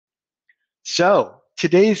So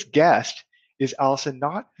today's guest is Allison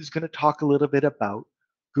Knott, who's going to talk a little bit about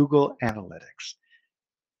Google Analytics.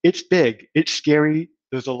 It's big, it's scary,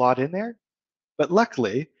 there's a lot in there, but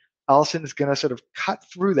luckily, Allison is going to sort of cut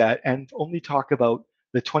through that and only talk about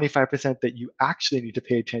the 25% that you actually need to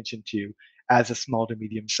pay attention to as a small to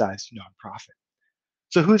medium-sized nonprofit.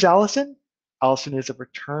 So who's Allison? Allison is a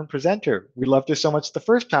return presenter. We loved her so much the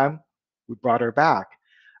first time, we brought her back.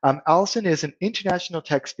 Allison is an international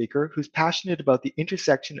tech speaker who's passionate about the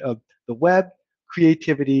intersection of the web,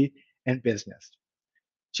 creativity, and business.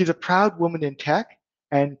 She's a proud woman in tech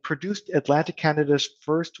and produced Atlantic Canada's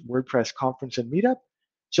first WordPress conference and meetup.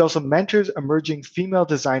 She also mentors emerging female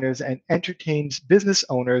designers and entertains business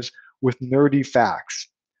owners with nerdy facts.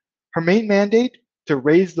 Her main mandate, to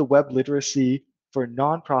raise the web literacy for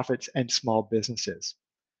nonprofits and small businesses.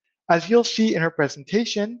 As you'll see in her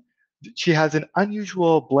presentation, she has an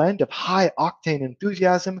unusual blend of high octane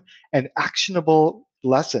enthusiasm and actionable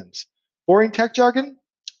lessons. Boring tech jargon?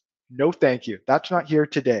 No, thank you. That's not here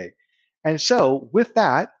today. And so with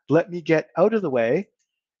that, let me get out of the way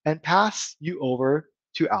and pass you over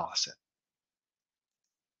to Allison.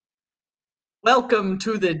 Welcome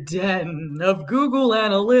to the den of Google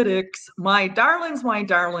Analytics. My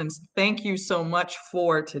darlings, thank you so much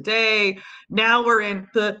for today. Now we're in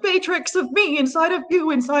the matrix of me inside of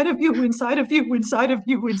you, inside of you, inside of you, inside of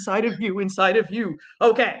you, inside of you, inside of you.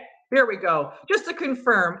 Okay, here we go. Just to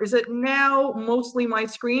confirm, is it now mostly my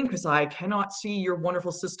screen? Because I cannot see your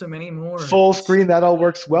wonderful system anymore. Full screen, that all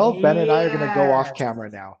works well. Ben and I are going to go off camera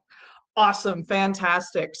now. Awesome,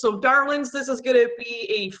 fantastic. So darlings, this is going to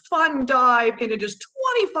be a fun dive into just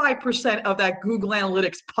 25% of that Google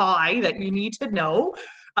Analytics pie that you need to know.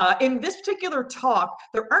 In this particular talk,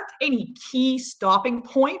 there aren't any key stopping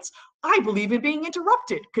points. I believe in being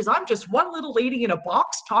interrupted because I'm just one little lady in a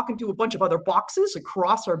box talking to a bunch of other boxes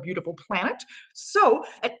across our beautiful planet. So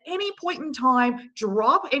at any point in time,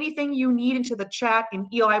 drop anything you need into the chat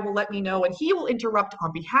and Eli will let me know and he will interrupt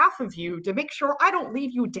on behalf of you to make sure I don't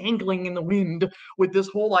leave you dangling in the wind with this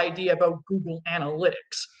whole idea about Google Analytics.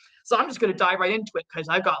 So I'm just going to dive right into it because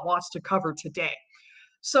I've got lots to cover today.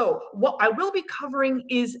 So what I will be covering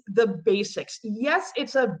is the basics. Yes,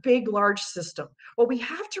 it's a big, large system. What we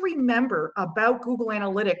have to remember about Google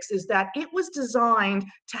Analytics is that it was designed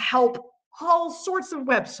to help all sorts of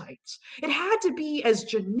websites. It had to be as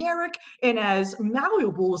generic and as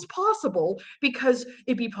malleable as possible because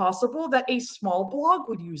it'd be possible that a small blog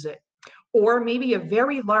would use it, or maybe a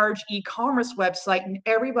very large e-commerce website and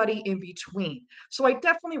everybody in between. So I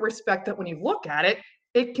definitely respect that when you look at it,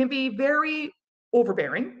 it can be very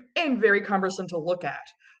overbearing and very cumbersome to look at.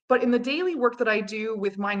 But in the daily work that I do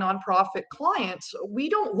with my nonprofit clients, we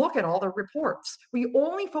don't look at all the reports. We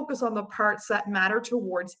only focus on the parts that matter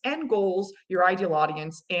towards end goals, your ideal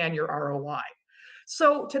audience, and your ROI.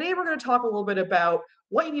 So today we're going to talk a little bit about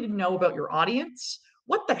what you need to know about your audience,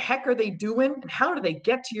 what the heck are they doing, and how do they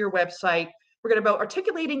get to your website. We're going to about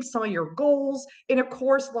articulating some of your goals, and of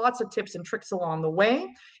course, lots of tips and tricks along the way.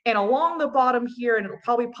 And along the bottom here, and it'll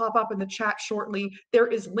probably pop up in the chat shortly, there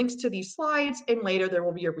is links to these slides, and later there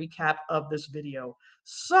will be a recap of this video.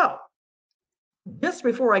 So just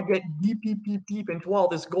before I get deep into all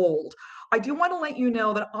this gold, I do want to let you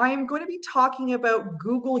know that I am going to be talking about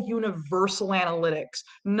Google Universal Analytics,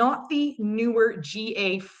 not the newer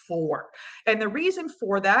GA4. And the reason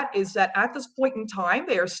for that is that at this point in time,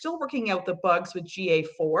 they are still working out the bugs with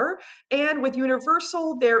GA4. And with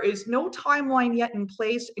Universal, there is no timeline yet in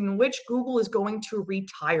place in which Google is going to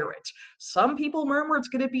retire it. Some people murmur it's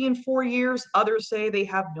going to be in 4 years. Others say they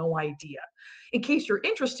have no idea. In case you're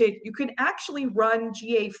interested, you can actually run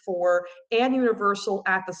GA4 and Universal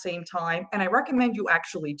at the same time, and I recommend you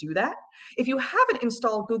actually do that. If you haven't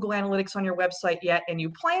installed Google Analytics on your website yet and you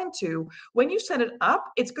plan to, when you set it up,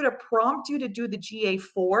 it's going to prompt you to do the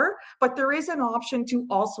GA4, but there is an option to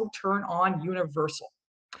also turn on Universal.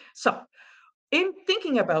 So in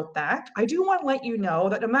thinking about that, I do want to let you know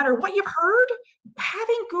that no matter what you've heard,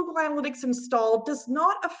 having Google Analytics installed does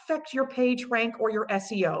not affect your page rank or your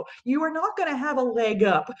SEO. You are not going to have a leg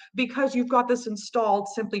up because you've got this installed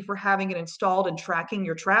simply for having it installed and tracking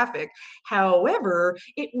your traffic. However,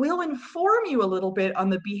 it will inform you a little bit on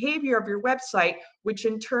the behavior of your website, which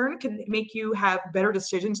in turn can make you have better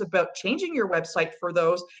decisions about changing your website for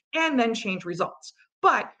those and then change results.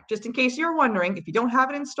 But just in case you're wondering, if you don't have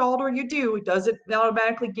it installed or you do, it doesn't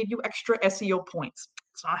automatically give you extra SEO points.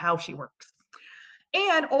 It's not how she works.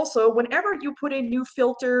 And also, whenever you put in new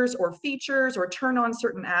filters or features or turn on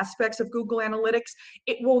certain aspects of Google Analytics,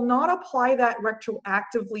 it will not apply that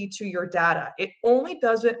retroactively to your data. It only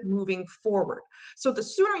does it moving forward. So the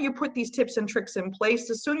sooner you put these tips and tricks in place,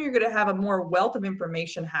 the sooner you're going to have a more wealth of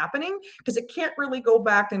information happening, because it can't really go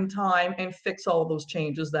back in time and fix all of those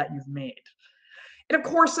changes that you've made. And of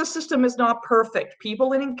course, the system is not perfect.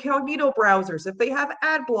 People in incognito browsers, if they have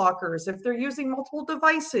ad blockers, if they're using multiple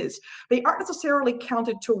devices, they aren't necessarily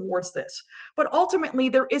counted towards this. But ultimately,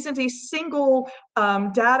 there isn't a single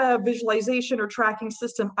data visualization or tracking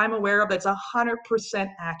system I'm aware of that's 100%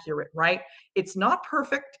 accurate, right? It's not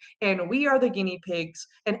perfect, and we are the guinea pigs,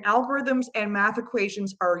 and algorithms and math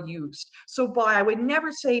equations are used. So I would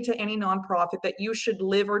never say to any nonprofit that you should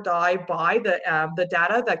live or die by the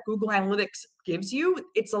data that Google Analytics gives you.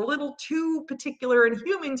 It's a little too particular, and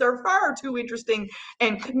humans are far too interesting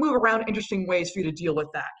and move around interesting ways for you to deal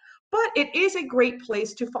with that. But it is a great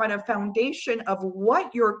place to find a foundation of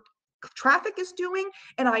what your traffic is doing,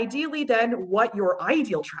 and ideally then what your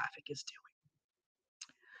ideal traffic is doing.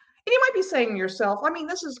 And you might be saying to yourself, I mean,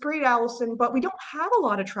 this is great, Allison, but we don't have a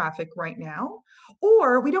lot of traffic right now,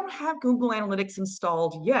 or we don't have Google Analytics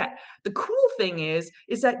installed yet. The cool thing is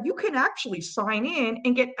that you can actually sign in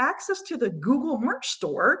and get access to the Google Merch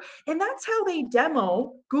Store, and that's how they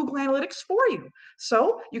demo Google Analytics for you.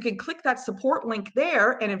 So you can click that support link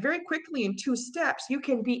there, and very quickly in 2 steps, you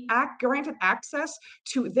can be granted access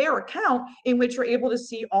to their account in which you're able to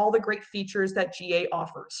see all the great features that GA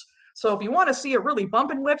offers. So if you want to see a really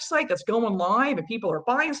bumping website that's going live and people are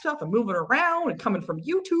buying stuff and moving around and coming from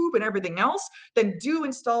YouTube and everything else, then do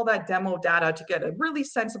install that demo data to get a really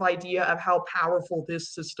sensitive idea of how powerful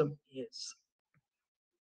this system is.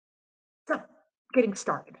 So, getting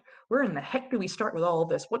started. Where in the heck do we start with all of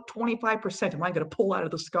this? What 25% am I going to pull out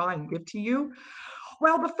of the sky and give to you?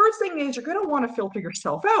 Well, the first thing is you're going to want to filter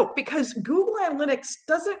yourself out, because Google Analytics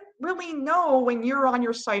doesn't really know when you're on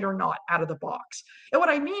your site or not out of the box. And what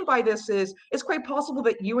I mean by this is it's quite possible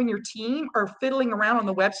that you and your team are fiddling around on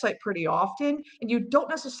the website pretty often, and you don't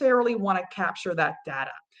necessarily want to capture that data.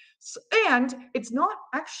 And it's not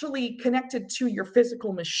actually connected to your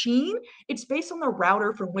physical machine. It's based on the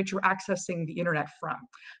router from which you're accessing the internet from.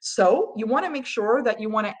 So you want to make sure that you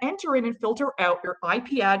want to enter in and filter out your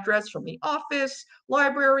IP address from the office,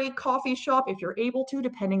 library, coffee shop, if you're able to,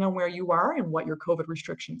 depending on where you are and what your COVID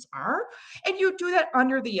restrictions are. And you do that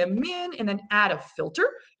under the admin and then add a filter.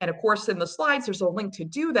 And of course, in the slides, there's a link to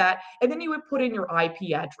do that. And then you would put in your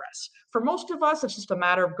IP address. For most of us, it's just a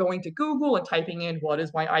matter of going to Google and typing in what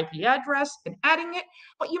is my IP address and adding it.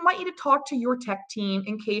 But you might need to talk to your tech team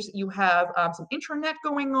in case you have some intranet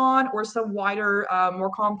going on or some wider, more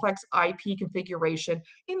complex IP configuration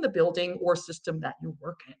in the building or system that you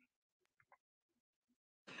work in.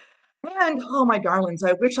 And oh my darlings,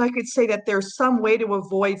 I wish I could say that there's some way to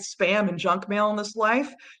avoid spam and junk mail in this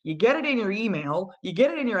life. You get it in your email, you get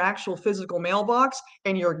it in your actual physical mailbox,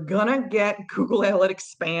 and you're gonna get Google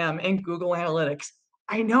Analytics spam and Google Analytics.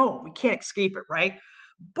 I know, we can't escape it, right?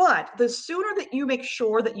 But the sooner that you make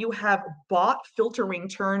sure that you have bot filtering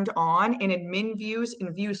turned on in admin views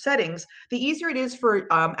and view settings, the easier it is for,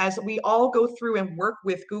 as we all go through and work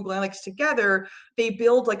with Google Analytics together, they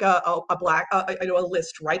build like a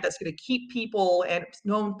list, right? That's going to keep people and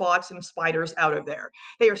known bots and spiders out of there.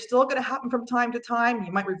 They are still going to happen from time to time.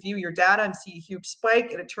 You might review your data and see a huge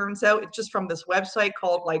spike, and it turns out it's just from this website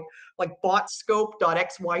called like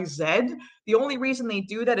botscope.xyz. The only reason they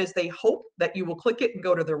do that is they hope that you will click it and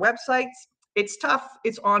go to their websites. It's tough,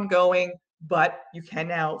 it's ongoing, but you can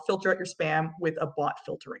now filter out your spam with a bot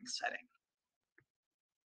filtering setting.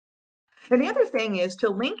 And the other thing is to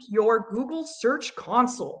link your Google Search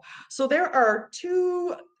Console. So there are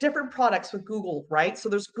 2 different products with Google, right? So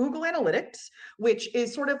there's Google Analytics, which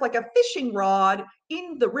is sort of like a fishing rod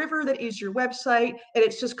in the river that is your website, and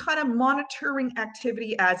it's just kind of monitoring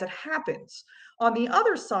activity as it happens. On the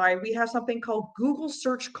other side, we have something called Google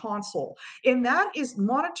Search Console, and that is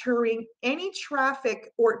monitoring any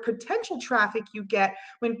traffic or potential traffic you get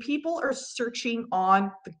when people are searching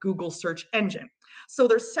on the Google search engine. So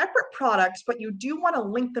they're separate products, but you do want to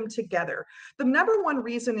link them together. The number one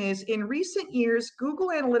reason is in recent years, Google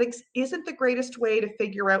Analytics isn't the greatest way to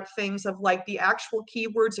figure out things of like the actual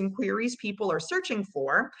keywords and queries people are searching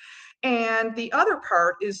for. And the other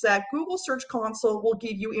part is that Google Search Console will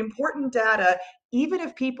give you important data even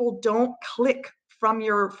if people don't click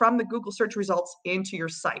from the Google search results into your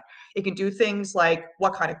site. It can do things like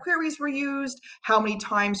what kind of queries were used, how many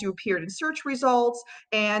times you appeared in search results,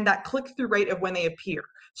 and that click-through rate of when they appear.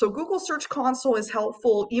 So Google Search Console is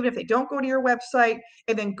helpful even if they don't go to your website.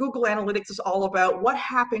 And then Google Analytics is all about what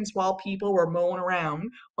happens while people were mowing around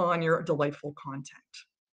on your delightful content.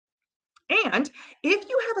 And if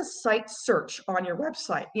you have a site search on your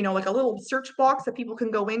website, like a little search box that people can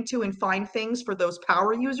go into and find things for those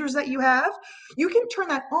power users that you have, you can turn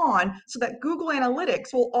that on so that Google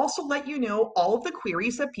Analytics will also let you know all of the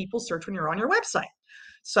queries that people search when you're on your website.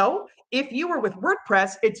 So if you were with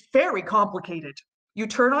WordPress, it's very complicated. You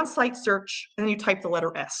turn on site search and then you type the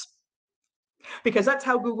letter S, because that's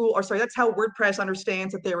how that's how WordPress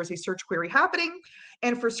understands that there is a search query happening.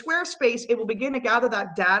 And for Squarespace, it will begin to gather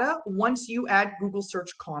that data once you add Google Search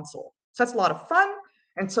Console. So that's a lot of fun.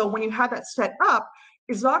 And so when you have that set up,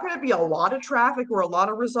 it's not going to be a lot of traffic or a lot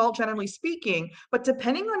of result, generally speaking, but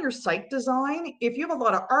depending on your site design, if you have a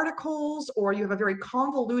lot of articles or you have a very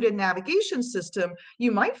convoluted navigation system,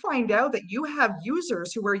 you might find out that you have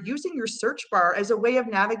users who are using your search bar as a way of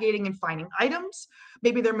navigating and finding items.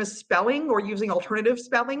 Maybe they're misspelling or using alternative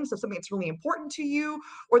spellings of something that's really important to you,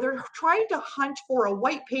 or they're trying to hunt for a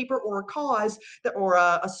white paper or a cause or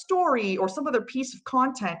a story or some other piece of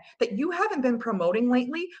content that you haven't been promoting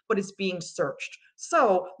lately, but is being searched.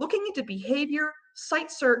 So looking into behavior,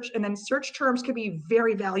 site search, and then search terms can be a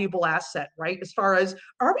very valuable asset, right? As far as,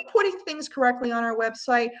 are we putting things correctly on our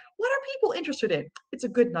website? What are people interested in? It's a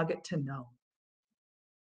good nugget to know.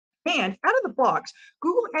 And out of the box,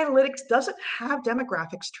 Google Analytics doesn't have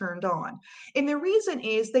demographics turned on. And the reason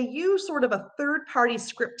is they use sort of a third-party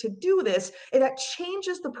script to do this, and that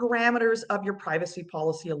changes the parameters of your privacy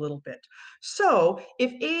policy a little bit. So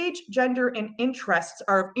if age, gender, and interests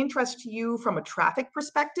are of interest to you from a traffic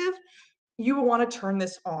perspective, you will want to turn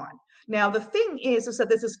this on. Now, the thing is that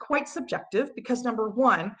this is quite subjective because number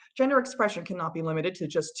one, gender expression cannot be limited to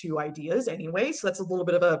just two ideas anyway. So that's a little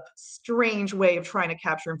bit of a strange way of trying to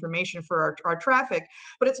capture information for our traffic,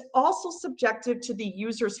 but it's also subjective to the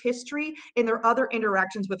user's history and their other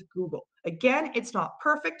interactions with Google. Again, it's not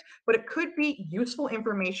perfect, but it could be useful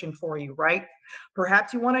information for you, right?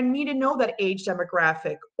 Perhaps you want to need to know that age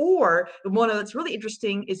demographic, or one that's really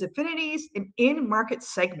interesting is affinities and in-market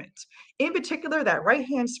segments. In particular, that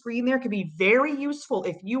right-hand screen there can be very useful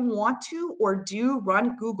if you want to or do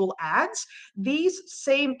run Google Ads. These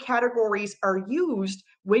same categories are used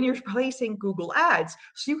when you're placing Google Ads.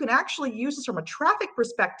 So you can actually use this from a traffic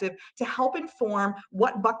perspective to help inform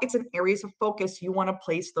what buckets and areas of focus you want to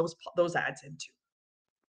place those ads into.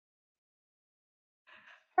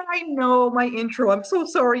 I know my intro. I'm so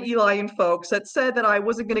sorry, Eli and folks, that said that I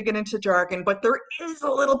wasn't going to get into jargon, but there is a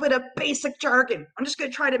little bit of basic jargon. I'm just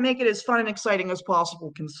going to try to make it as fun and exciting as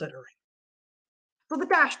possible, considering. For the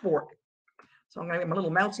dashboard. So I'm going to get my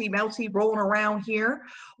little mousey rolling around here.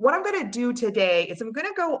 What I'm going to do today is I'm going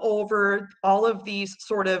to go over all of these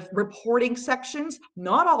sort of reporting sections,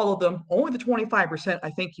 not all of them, only the 25% I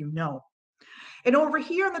think you know. And over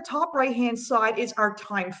here on the top right-hand side is our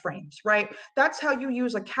time frames, right? That's how you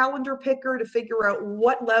use a calendar picker to figure out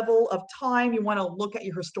what level of time you want to look at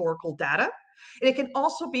your historical data. And it can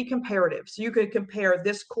also be comparative. So you could compare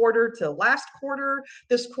this quarter to last quarter,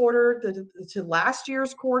 this quarter to last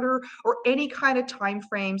year's quarter, or any kind of time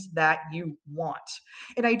frames that you want.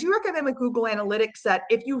 And I do recommend with Google Analytics that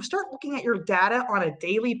if you start looking at your data on a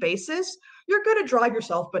daily basis, you're going to drive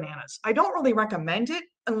yourself bananas. I don't really recommend it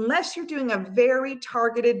unless you're doing a very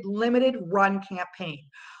targeted, limited run campaign.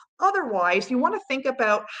 Otherwise, you want to think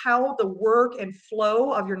about how the work and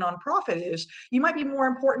flow of your nonprofit is. You might be more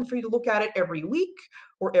important for you to look at it every week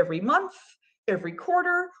or every month, every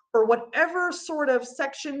quarter, or whatever sort of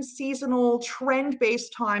section, seasonal,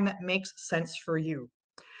 trend-based time that makes sense for you.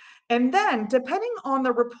 And then depending on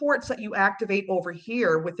the reports that you activate over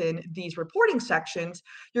here within these reporting sections,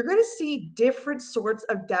 you're going to see different sorts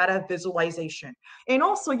of data visualization. And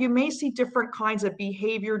also you may see different kinds of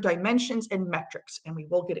behavior dimensions and metrics. And we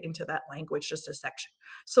will get into that language just a section.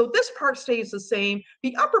 So this part stays the same.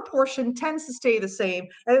 The upper portion tends to stay the same.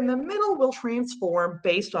 And in the middle will transform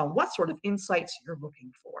based on what sort of insights you're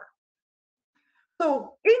looking for.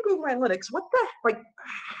 So in Google Analytics,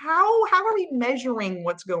 how are we measuring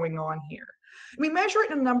what's going on here? We measure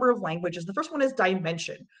it in a number of languages. The first one is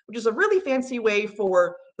dimension, which is a really fancy way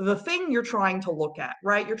for the thing you're trying to look at,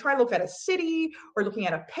 right? You're trying to look at a city, or looking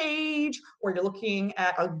at a page, or you're looking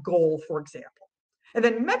at a goal, for example. And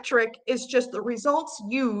then metric is just the results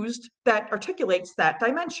used that articulates that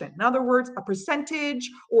dimension. In other words, a percentage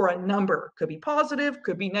or a number. Could be positive,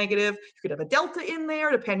 could be negative. You could have a delta in there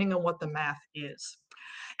depending on what the math is.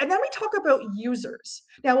 And then we talk about users.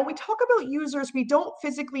 Now, when we talk about users, we don't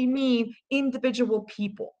physically mean individual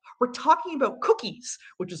people. We're talking about cookies,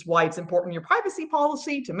 which is why it's important in your privacy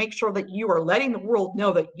policy to make sure that you are letting the world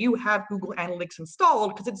know that you have Google Analytics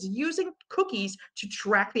installed, because it's using cookies to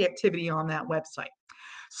track the activity on that website.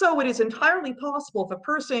 So it is entirely possible if a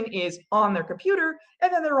person is on their computer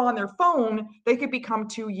and then they're on their phone, they could become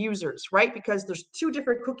two users, right? Because there's two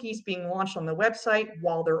different cookies being launched on the website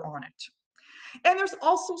while they're on it. And there's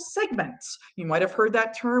also segments. You might have heard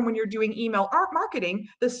that term when you're doing email marketing.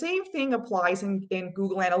 The same thing applies in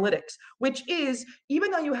Google Analytics, which is,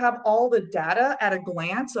 even though you have all the data at a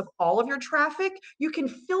glance of all of your traffic, you can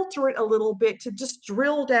filter it a little bit to just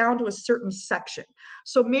drill down to a certain section.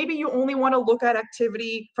 So maybe you only want to look at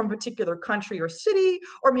activity from a particular country or city,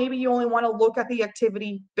 or maybe you only want to look at the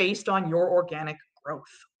activity based on your organic growth.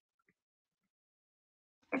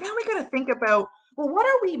 And now we got to think about, well, what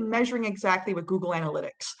are we measuring exactly with Google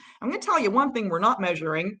Analytics? I'm going to tell you one thing we're not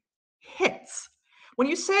measuring: hits. When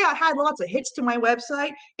you say I had lots of hits to my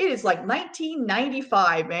website, it is like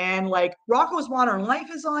 1995, man. Like Rocco's Modern Life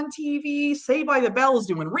is on TV, Saved by the Bell is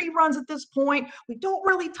doing reruns at this point. We don't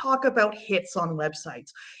really talk about hits on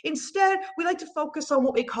websites. Instead, we like to focus on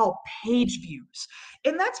what we call page views.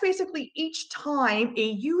 And that's basically each time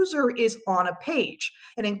a user is on a page.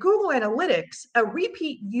 And in Google Analytics, a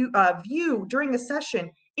repeat view during a session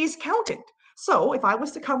is counted. So if I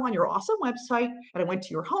was to come on your awesome website and I went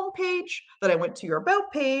to your home page, then I went to your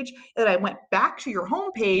about page, and I went back to your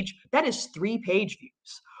home page, that is 3 page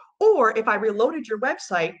views. Or if I reloaded your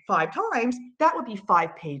website 5 times, that would be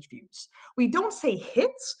 5 page views. We don't say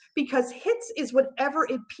hits because hits is whatever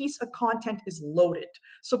a piece of content is loaded.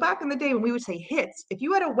 So back in the day when we would say hits, if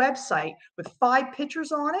you had a website with 5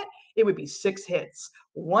 pictures on it, it would be 6 hits.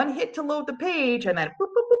 1 hit to load the page, and then boop,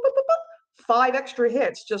 boop, boop, boop, boop, boop, 5 extra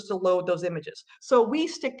hits just to load those images. So we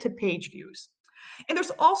stick to page views. And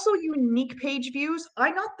there's also unique page views.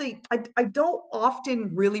 I don't often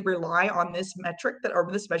really rely on this metric or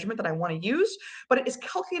this measurement that I want to use, but it is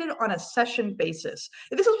calculated on a session basis.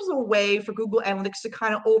 And this was a way for Google Analytics to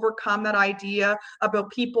kind of overcome that idea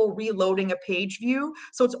about people reloading a page view.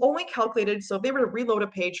 So it's only calculated, so if they were to reload a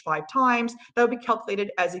page 5 times, that would be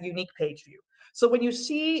calculated as a unique page view. So when you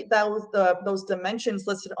see those dimensions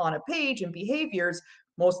listed on a page and behaviors,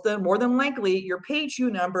 more than likely, your page view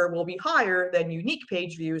number will be higher than unique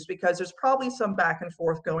page views, because there's probably some back and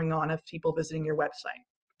forth going on of people visiting your website.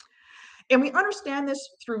 And we understand this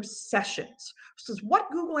through sessions. So what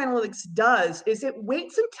Google Analytics does is it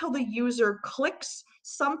waits until the user clicks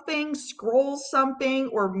something, scrolls something,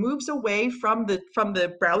 or moves away from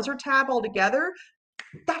the browser tab altogether.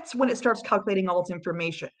 That's when it starts calculating all its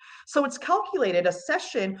information. So it's calculated a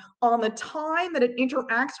session on the time that it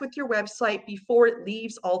interacts with your website before it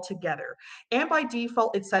leaves altogether. And by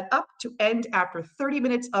default, it's set up to end after 30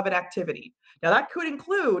 minutes of an activity. Now that could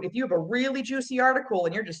include if you have a really juicy article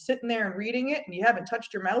and you're just sitting there and reading it and you haven't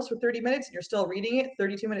touched your mouse for 30 minutes and you're still reading it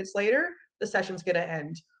 32 minutes later, the session's gonna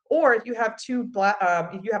end. Or if you have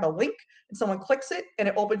if you have a link and someone clicks it and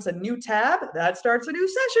it opens a new tab, that starts a new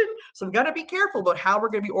session. So we've got to be careful about how we're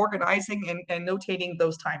going to be organizing and notating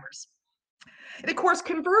those timers. And of course,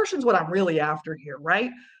 conversion is what I'm really after here,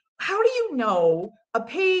 right? How do you know a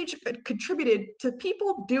page contributed to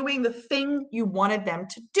people doing the thing you wanted them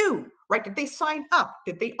to do, right? Did they sign up?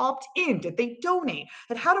 Did they opt in? Did they donate?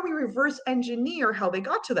 And how do we reverse engineer how they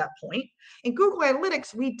got to that point? In Google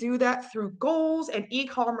Analytics, we do that through goals and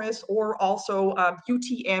e-commerce, or also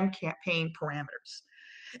UTM campaign parameters.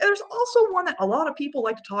 And there's also one that a lot of people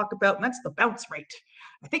like to talk about, and that's the bounce rate.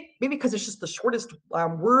 I think maybe because it's just the shortest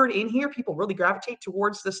word in here, people really gravitate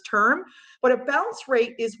towards this term. But a bounce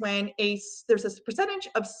rate is when there's a percentage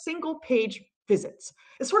of single page visits.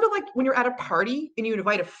 It's sort of like when you're at a party and you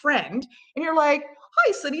invite a friend and you're like,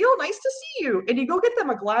 "Hi, Sunil, nice to see you." And you go get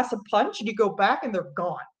them a glass of punch and you go back and they're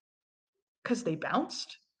gone because they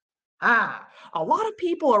bounced. A lot of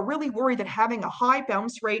people are really worried that having a high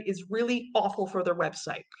bounce rate is really awful for their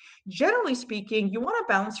website. Generally speaking, you want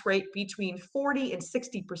a bounce rate between 40 and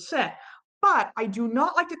 60%, but I do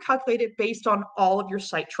not like to calculate it based on all of your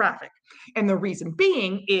site traffic. And the reason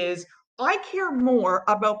being is I care more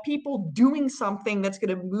about people doing something that's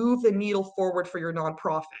going to move the needle forward for your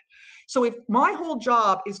nonprofit. So if my whole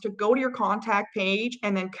job is to go to your contact page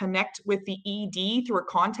and then connect with the ED through a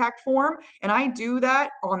contact form, and I do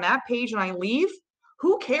that on that page and I leave,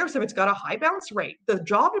 who cares if it's got a high bounce rate? The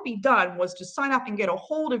job to be done was to sign up and get a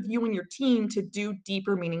hold of you and your team to do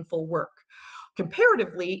deeper, meaningful work.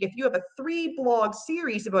 Comparatively, if you have a 3-blog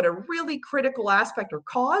series about a really critical aspect or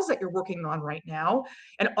cause that you're working on right now,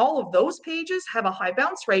 and all of those pages have a high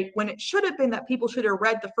bounce rate when it should have been that people should have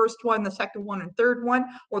read the first one, the second one, and third one,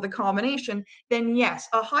 or the combination, then yes,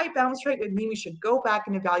 a high bounce rate would mean we should go back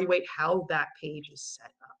and evaluate how that page is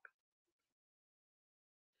set up.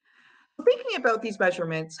 Thinking about these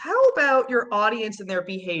measurements, how about your audience and their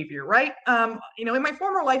behavior, right? In my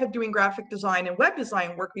former life of doing graphic design and web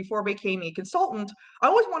design work before I became a consultant, I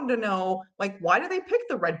always wanted to know, like, why did they pick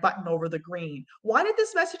the red button over the green? Why did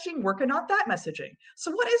this messaging work and not that messaging?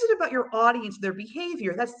 So what is it about your audience, their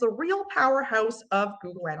behavior, that's the real powerhouse of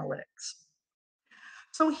Google Analytics?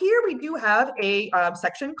 So here we do have a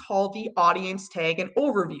section called the audience tag and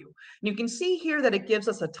overview. And you can see here that it gives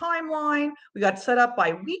us a timeline. We got set up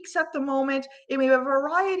by weeks at the moment. And we have a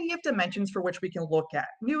variety of dimensions for which we can look at.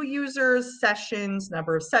 New users, sessions,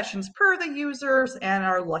 number of sessions per the users, and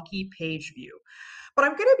our lucky page view. But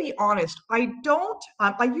I'm going to be honest, I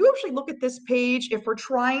usually look at this page if we're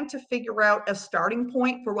trying to figure out a starting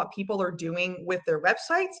point for what people are doing with their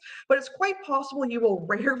websites, but it's quite possible you will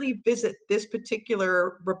rarely visit this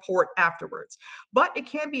particular report afterwards. But it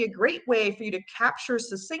can be a great way for you to capture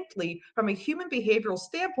succinctly from a human behavioral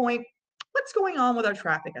standpoint what's going on with our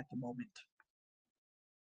traffic at the moment.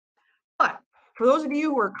 But for those of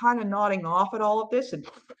you who are kind of nodding off at all of this and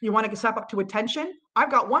you want to step up to attention, I've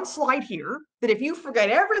got one slide here that if you forget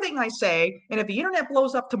everything I say, and if the internet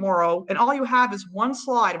blows up tomorrow and all you have is one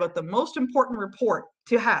slide about the most important report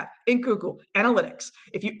to have in Google Analytics,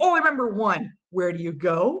 if you only remember one, where do you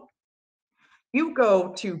go? You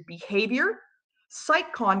go to behavior,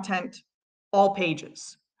 site content, all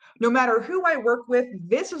pages. No matter who I work with,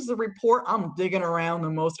 this is the report I'm digging around the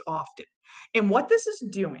most often. And what this is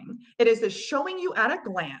doing, it is showing you at a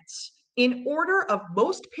glance, in order of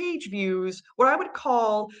most page views, what I would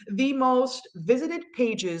call the most visited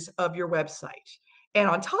pages of your website. And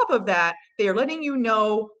on top of that, they are letting you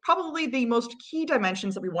know probably the most key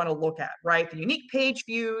dimensions that we want to look at, right? The unique page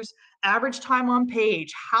views, average time on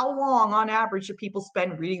page, how long on average should people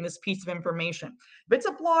spend reading this piece of information? If it's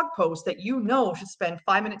a blog post that you know should spend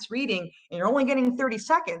 5 minutes reading and you're only getting 30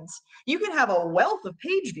 seconds, you can have a wealth of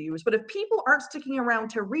page views, but if people aren't sticking around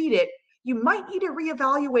to read it, you might need to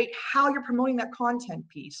reevaluate how you're promoting that content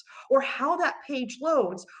piece or how that page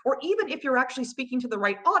loads, or even if you're actually speaking to the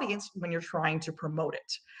right audience when you're trying to promote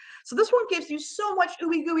it. So this one gives you so much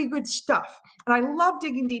ooey gooey good stuff. And I love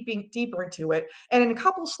digging deeper into it. And in a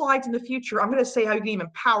couple slides in the future, I'm going to say how you can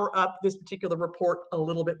even power up this particular report a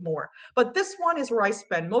little bit more. But this one is where I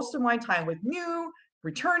spend most of my time with new,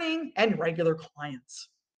 returning, and regular clients.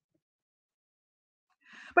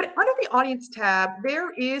 But under the audience tab,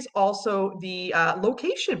 there is also the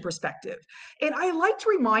location perspective. And I like to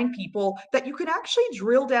remind people that you can actually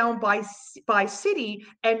drill down by city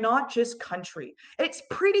and not just country. And it's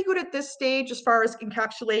pretty good at this stage as far as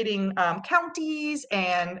encapsulating counties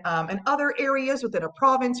and other areas within a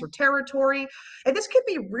province or territory. And this can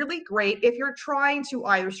be really great if you're trying to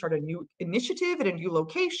either start a new initiative at a new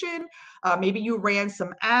location, maybe you ran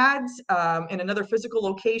some ads in another physical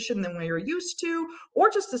location than where you're used to, or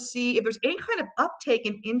just to see if there's any kind of uptake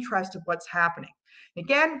and interest of what's happening.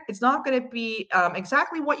 Again, it's not going to be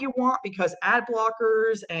exactly what you want because ad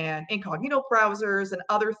blockers and incognito browsers and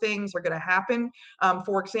other things are going to happen.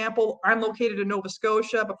 For example, I'm located in Nova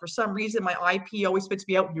Scotia, but for some reason my IP always spits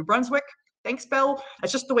me out in New Brunswick. Thanks, Bill.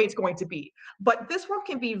 That's just the way it's going to be. But this one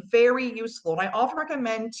can be very useful. And I often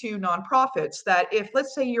recommend to nonprofits that if,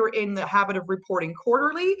 let's say, you're in the habit of reporting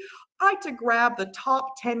quarterly, I like to grab the top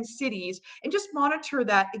 10 cities and just monitor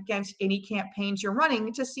that against any campaigns you're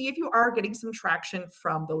running to see if you are getting some traction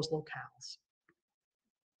from those locales.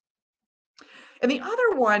 And the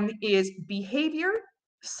other one is behavior,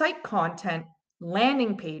 site content,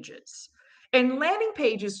 landing pages. And landing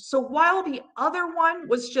pages, so while the other one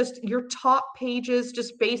was just your top pages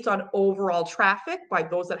just based on overall traffic by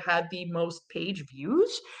those that had the most page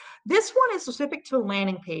views, this one is specific to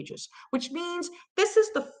landing pages, which means this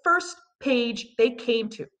is the first page they came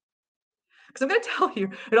to. Because I'm going to tell you,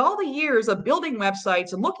 in all the years of building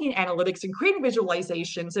websites and looking at analytics and creating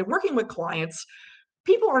visualizations and working with clients,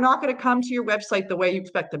 people are not going to come to your website the way you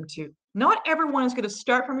expect them to. Not everyone is going to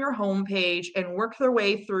start from your homepage and work their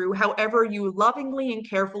way through however you lovingly and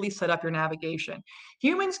carefully set up your navigation.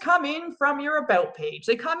 Humans come in from your about page.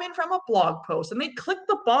 They come in from a blog post and they click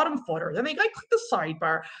the bottom footer. Then they click the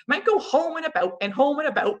sidebar, might go home and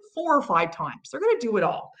about 4 or 5 times. They're going to do it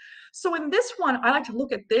all. So in this one, I like to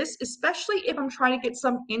look at this, especially if I'm trying to get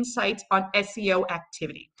some insights on SEO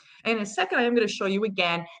activity. And in a second, I am going to show you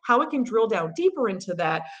again how we can drill down deeper into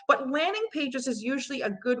that. But landing pages is usually a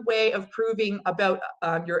good way of proving about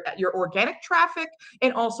your organic traffic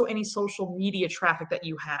and also any social media traffic that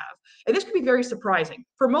you have. And this could be very surprising.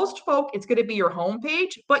 For most folk, it's going to be your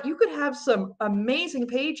homepage, but you could have some amazing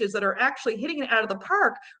pages that are actually hitting it out of the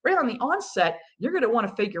park right on the onset. You're going to want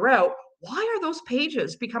to figure out, why are those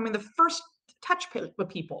pages becoming the first touch with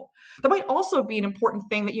people? That might also be an important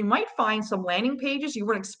thing, that you might find some landing pages you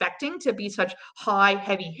weren't expecting to be such high,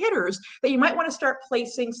 heavy hitters, that you might want to start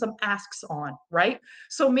placing some asks on, right?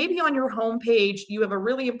 So maybe on your homepage, you have a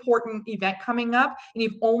really important event coming up and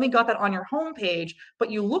you've only got that on your homepage,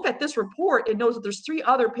 but you look at this report and knows that there's 3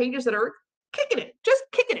 other pages that are kicking it, just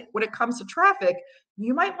kicking it when it comes to traffic.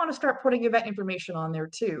 You might want to start putting event information on there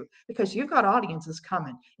too, because you've got audiences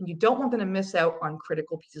coming and you don't want them to miss out on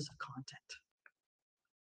critical pieces of content.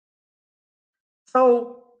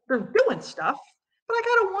 So they're doing stuff, but I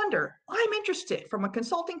gotta wonder, I'm interested from a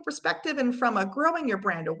consulting perspective and from a growing your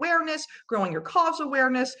brand awareness, growing your cause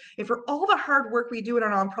awareness, and for all the hard work we do in our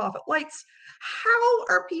nonprofit lights, how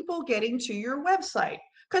are people getting to your website?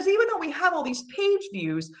 Because even though we have all these page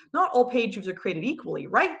views, not all page views are created equally,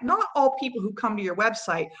 right? Not all people who come to your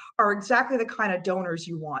website are exactly the kind of donors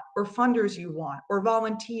you want, or funders you want, or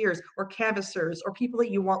volunteers, or canvassers, or people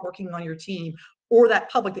that you want working on your team, or that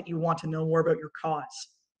public that you want to know more about your cause.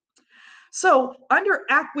 So under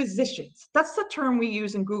acquisitions, that's the term we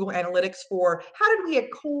use in Google Analytics for how did we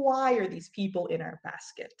acquire these people in our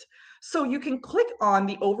basket. So you can click on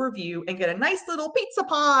the overview and get a nice little pizza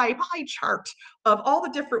pie chart of all the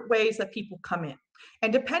different ways that people come in.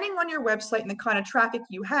 And depending on your website and the kind of traffic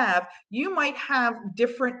you have, you might have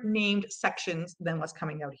different named sections than what's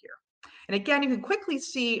coming out here. And again, you can quickly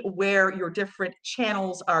see where your different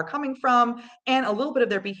channels are coming from and a little bit of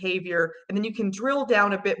their behavior. And then you can drill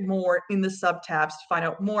down a bit more in the subtabs to find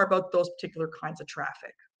out more about those particular kinds of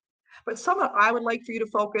traffic. But something I would like for you to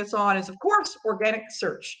focus on is, of course, organic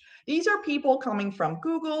search. These are people coming from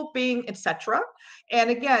Google, Bing, etc. And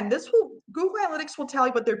again, Google Analytics will tell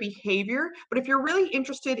you about their behavior, but if you're really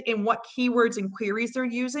interested in what keywords and queries they're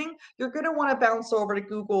using, you're going to want to bounce over to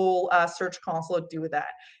Google Search Console to do that.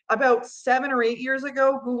 About 7 or 8 years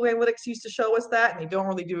ago, Google Analytics used to show us that, and they don't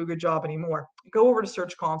really do a good job anymore. Go over to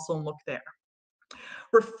Search Console and look there.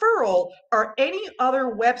 Referral are any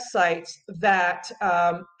other websites that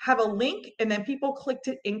have a link and then people clicked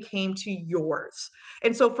it and came to yours.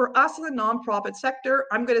 And so for us in the nonprofit sector,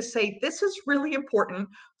 I'm going to say this is really important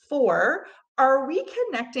for, are we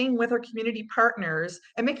connecting with our community partners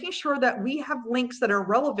and making sure that we have links that are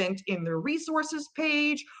relevant in their resources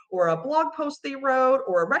page or a blog post they wrote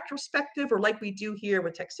or a retrospective, or like we do here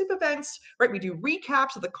with TechSoup events, right? We do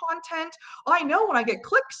recaps of the content. I know when I get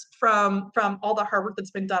clicks from all the hard work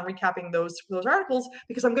that's been done recapping those articles,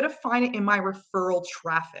 because I'm going to find it in my referral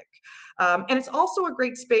traffic. And it's also a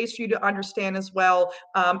great space for you to understand as well,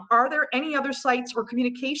 are there any other sites or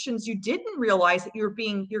communications you didn't realize that you're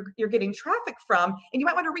getting traffic from, and you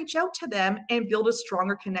might want to reach out to them and build a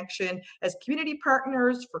stronger connection as community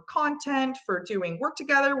partners for content, for doing work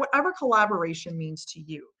together, whatever collaboration means to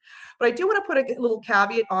you. But I do want to put a little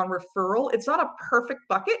caveat on referral. It's not a perfect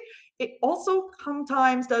bucket. It also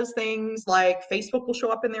sometimes does things like Facebook will show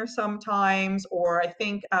up in there sometimes, or I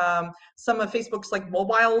think some of Facebook's like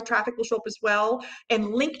mobile traffic will show up as well. And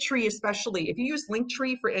Linktree especially. If you use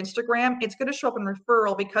Linktree for Instagram, it's going to show up in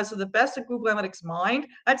referral because of the best of Google Analytics mind.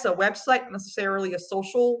 That's a website, not necessarily a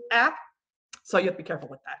social app. So you have to be careful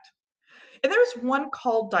with that. And there's one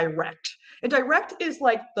called direct. And direct is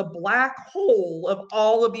like the black hole of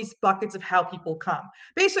all of these buckets of how people come.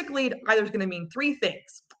 Basically, it either is going to mean 3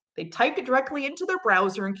 things. They typed it directly into their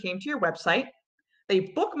browser and came to your website.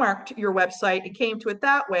 They bookmarked your website and came to it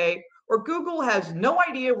that way. Or Google has no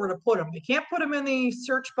idea where to put them. They can't put them in the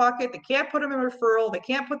search bucket. They can't put them in referral. They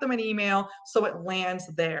can't put them in email. So it lands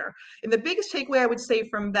there. And the biggest takeaway I would say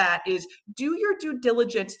from that is do your due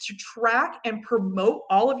diligence to track and promote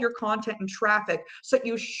all of your content and traffic so that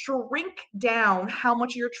you shrink down how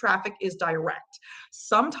much of your traffic is direct.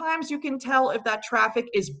 Sometimes you can tell if that traffic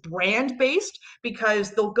is brand based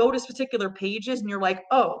because they'll go to particular pages and you're like,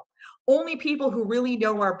 oh, only people who really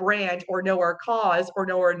know our brand or know our cause or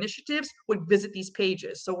know our initiatives would visit these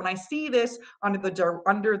pages. So when I see this under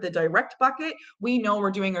the direct bucket, we know we're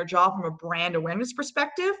doing our job from a brand awareness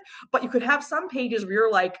perspective. But you could have some pages where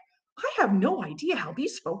you're like, I have no idea how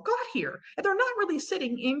these folk got here. And they're not really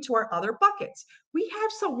sitting into our other buckets. We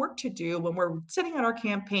have some work to do when we're sitting on our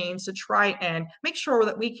campaigns to try and make sure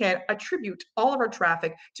that we can attribute all of our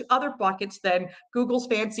traffic to other buckets than Google's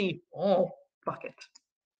fancy bucket.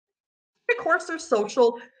 Of course, there's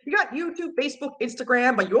social. You got YouTube, Facebook,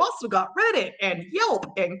 Instagram, but you also got Reddit and Yelp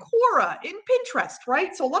and Quora and Pinterest,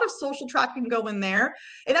 right? So a lot of social tracking go in there.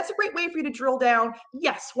 And that's a great way for you to drill down.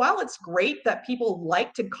 Yes, while it's great that people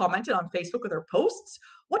liked and commented on Facebook with their posts,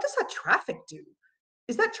 what does that traffic do?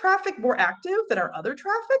 Is that traffic more active than our other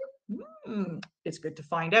traffic? It's good to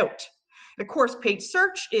find out. Of course, paid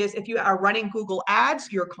search is if you are running Google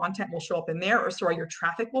ads, your content will show up in there, or sorry, your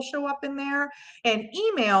traffic will show up in there. And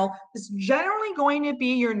email is generally going to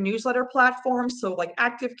be your newsletter platform. So like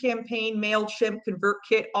ActiveCampaign, MailChimp,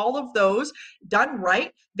 ConvertKit, all of those done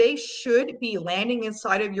right, they should be landing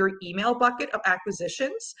inside of your email bucket of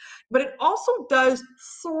acquisitions. But it also does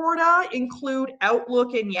sorta include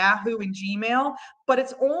Outlook and Yahoo and Gmail, but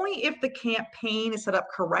it's only if the campaign is set up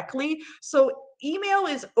correctly. So email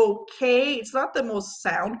is okay. It's not the most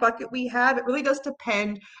sound bucket we have. It really does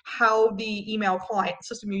depend how the email client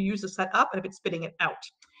system you use is set up and if it's spitting it out.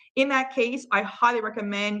 In that case, I highly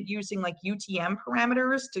recommend using like UTM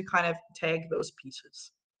parameters to kind of tag those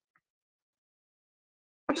pieces,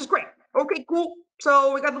 which is great. Okay, cool.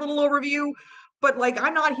 So we got a little overview, but like,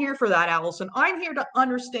 I'm not here for that, Allison. I'm here to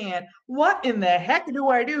understand what in the heck do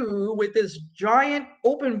I do with this giant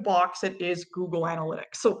open box that is Google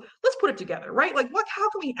Analytics. So let's put it together, right? Like, how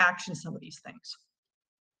can we action some of these things?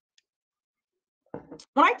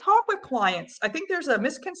 When I talk with clients, I think there's a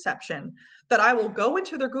misconception that I will go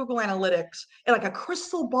into their Google Analytics and like a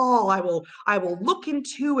crystal ball, I will look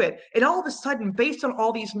into it, and all of a sudden, based on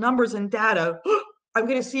all these numbers and data, I'm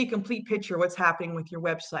going to see a complete picture of what's happening with your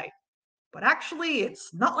website. But actually,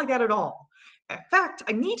 it's not like that at all. In fact,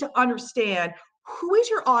 I need to understand who is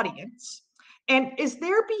your audience and is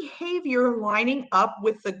their behavior lining up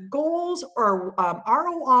with the goals or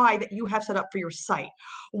ROI that you have set up for your site?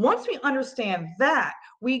 Once we understand that,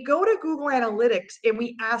 we go to Google Analytics and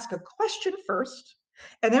we ask a question first.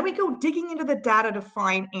 And then we go digging into the data to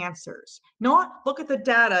find answers, not look at the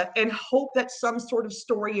data and hope that some sort of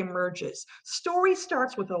story emerges. Story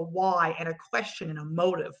starts with a why and a question and a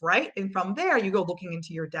motive, right? And from there, you go looking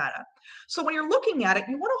into your data. So when you're looking at it,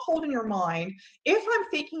 you want to hold in your mind, if I'm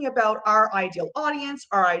thinking about our ideal audience,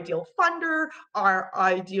 our ideal funder, our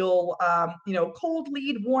ideal, cold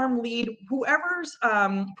lead, warm lead, whoever's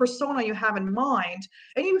persona you have in mind,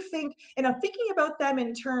 and you think, and I'm thinking about them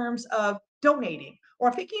in terms of donating, or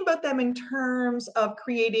I'm thinking about them in terms of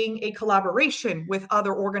creating a collaboration with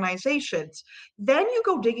other organizations, then you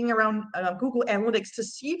go digging around Google Analytics to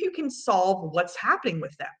see if you can solve what's happening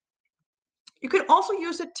with them. You can also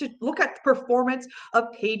use it to look at the performance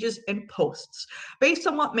of pages and posts. Based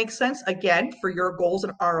on what makes sense, again, for your goals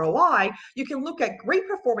and ROI, you can look at great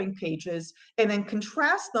performing pages and then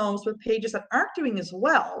contrast those with pages that aren't doing as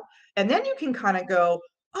well. And then you can kind of go,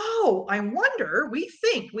 oh, I wonder, we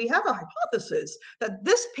think, we have a hypothesis that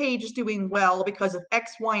this page is doing well because of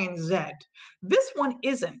X, Y, and Z. This one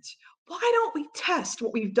isn't. Why don't we test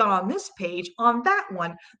what we've done on this page on that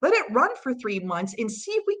one, let it run for 3 months and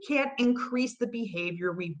see if we can't increase the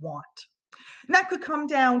behavior we want? And that could come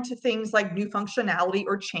down to things like new functionality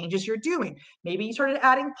or changes you're doing. Maybe you started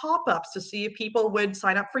adding pop-ups to see if people would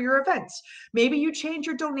sign up for your events. Maybe you changed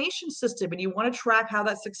your donation system and you want to track how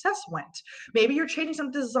that success went. Maybe you're changing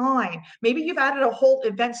some design. Maybe you've added a whole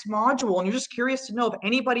events module and you're just curious to know if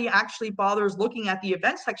anybody actually bothers looking at the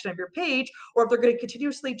events section of your page, or if they're going to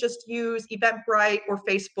continuously just use Eventbrite or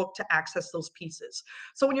Facebook to access those pieces.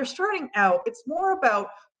 So when you're starting out, it's more about,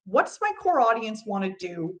 what's my core audience want to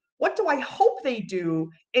do? What do I hope they do?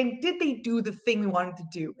 And did they do the thing we wanted to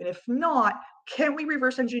do? And if not, can we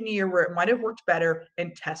reverse engineer where it might have worked better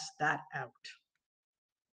and test that out?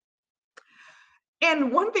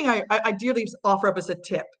 And one thing I ideally offer up as a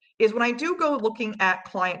tip is when I do go looking at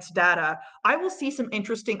clients' data, I will see some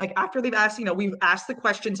interesting, like after they've asked, we've asked the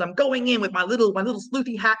questions, I'm going in with my little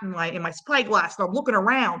sleuthy hat and my spyglass, and I'm looking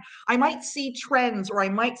around. I might see trends, or I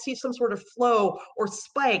might see some sort of flow or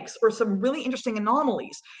spikes or some really interesting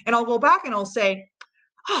anomalies. And I'll go back and I'll say,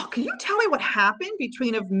 oh, can you tell me what happened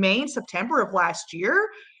between of May and September of last year?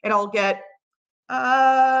 And I'll get,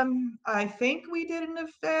 I think we did an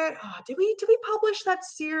event. Oh, did we publish that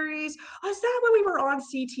series? Oh, is that when we were on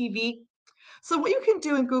CTV? So what you can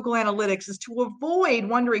do in Google Analytics is, to avoid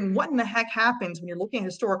wondering what in the heck happens when you're looking at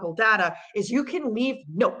historical data, is you can leave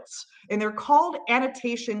notes, and they're called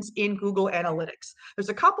annotations in Google Analytics. There's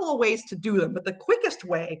a couple of ways to do them, but the quickest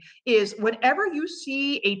way is whenever you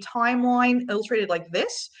see a timeline illustrated like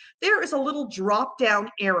this, there is a little drop-down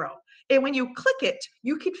arrow. And when you click it,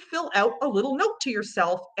 you can fill out a little note to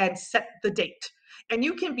yourself and set the date. And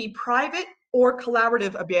you can be private or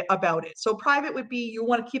collaborative a bit about it. So private would be you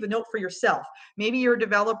want to keep a note for yourself. Maybe you're a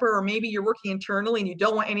developer or maybe you're working internally and you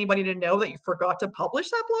don't want anybody to know that you forgot to publish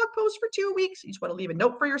that blog post for 2 weeks. You just want to leave a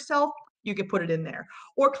note for yourself. You can put it in there.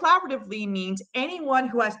 Or collaboratively means anyone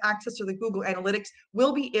who has access to the Google Analytics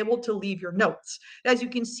will be able to leave your notes. As you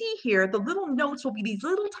can see here, the little notes will be these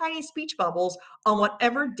little tiny speech bubbles on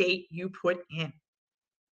whatever date you put in.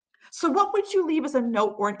 So what would you leave as a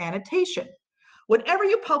note or an annotation? Whenever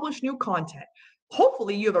you publish new content,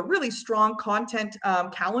 hopefully you have a really strong content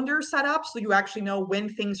calendar set up so you actually know when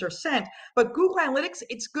things are sent. But Google Analytics,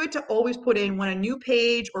 it's good to always put in when a new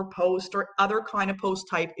page or post or other kind of post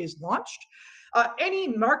type is launched. Any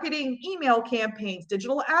marketing email campaigns,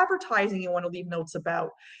 digital advertising you want to leave notes about,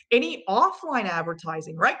 any offline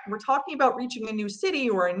advertising, right? We're talking about reaching a new city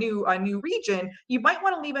or a new region. You might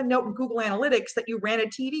want to leave a note in Google Analytics that you ran a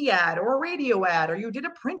TV ad or a radio ad or you did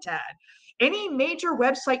a print ad. Any major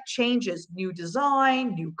website changes, new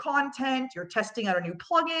design, new content, you're testing out a new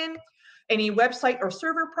plugin, any website or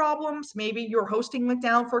server problems, maybe your hosting went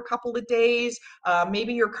down for a couple of days,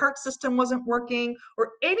 maybe your cart system wasn't working,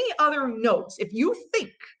 or any other notes, if you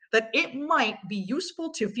think that it might be useful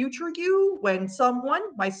to future you when someone,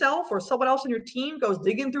 myself, or someone else on your team goes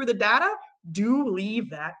digging through the data, do leave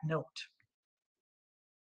that note.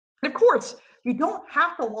 And of course, you don't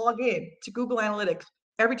have to log in to Google Analytics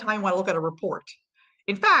every time you want to look at a report.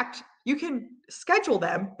 In fact, you can schedule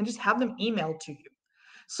them and just have them emailed to you.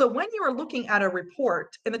 So when you are looking at a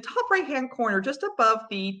report, in the top right-hand corner, just above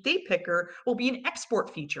the date picker, will be an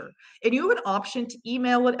export feature. And you have an option to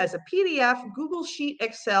email it as a PDF, Google Sheet,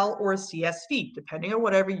 Excel, or a CSV, depending on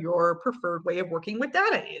whatever your preferred way of working with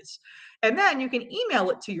data is. And then you can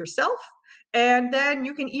email it to yourself. And then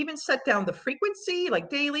you can even set down the frequency, like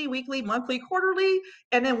daily, weekly, monthly, quarterly,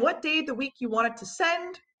 and then what day of the week you want it to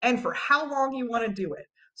send, and for how long you want to do it.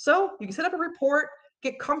 So you can set up a report,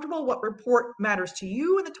 get comfortable what report matters to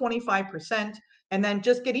you in the 25%, and then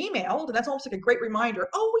just get emailed. And that's almost like a great reminder.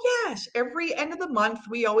 Oh yes, every end of the month,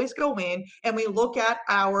 we always go in and we look at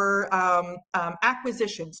our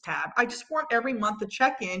acquisitions tab. I just want every month to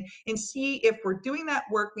check in and see if we're doing that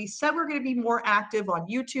work. We said we're gonna be more active on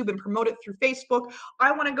YouTube and promote it through Facebook.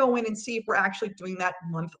 I wanna go in and see if we're actually doing that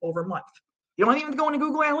month over month. You don't even go into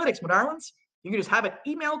Google Analytics, my darlings. You can just have it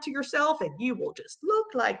emailed to yourself and you will just look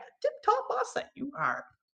like the tip-top boss that you are.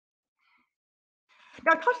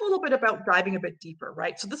 Now, I talked a little bit about diving a bit deeper,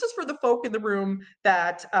 right? So this is for the folk in the room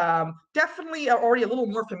that definitely are already a little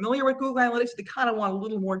more familiar with Google Analytics. They kind of want a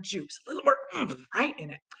little more juice, a little more right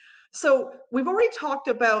in it. So we've already talked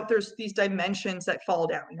about there's these dimensions that fall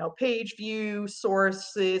down, you know, page view,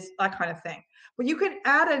 sources, that kind of thing. But you can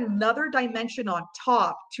add another dimension on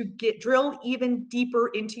top to drill even deeper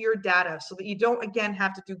into your data so that you don't, again,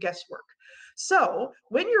 have to do guesswork. So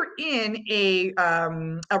when you're in a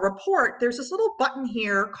report, there's this little button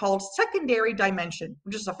here called secondary dimension,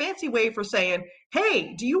 which is a fancy way for saying,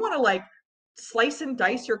 hey, do you want to like slice and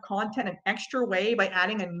dice your content an extra way by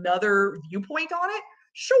adding another viewpoint on it?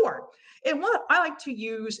 Sure. And what I like to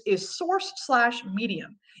use is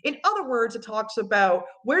source/medium. In other words, it talks about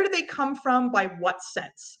where do they come from by what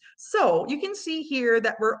sense. So you can see here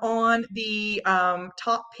that we're on the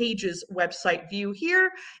top pages website view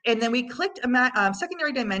here, and then we clicked a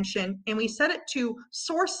secondary dimension and we set it to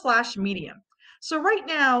source/medium. So right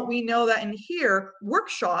now we know that in here,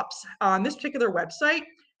 workshops on this particular website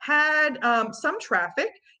had some traffic,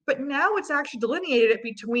 but now it's actually delineated it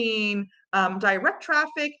between direct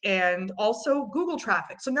traffic and also Google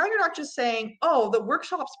traffic. So now you're not just saying, oh, the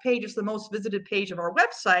workshops page is the most visited page of our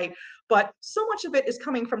website, but so much of it is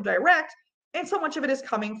coming from direct and so much of it is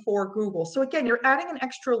coming for Google. So again, you're adding an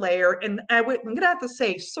extra layer, and I'm gonna have to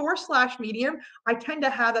say source/medium, I tend to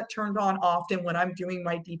have that turned on often when I'm doing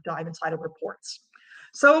my deep dive inside of reports.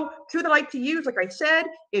 So two that I like to use, like I said,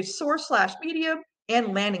 is source/medium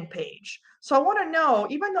and landing page. So I want to know,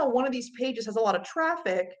 even though one of these pages has a lot of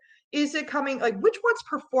traffic, is it coming, like which one's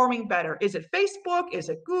performing better? Is it Facebook? Is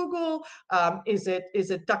it Google? Is it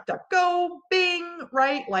DuckDuckGo, Bing,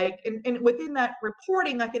 right? Like, and within that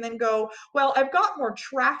reporting, I can then go, well, I've got more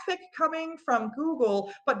traffic coming from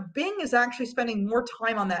Google, but Bing is actually spending more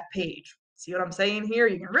time on that page. See what I'm saying here?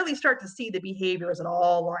 You can really start to see the behavior as it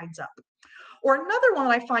all lines up. Or another one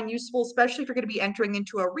I find useful, especially if you're going to be entering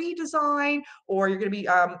into a redesign, or you're going to be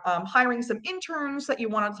hiring some interns that you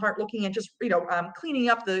want to start looking at just, cleaning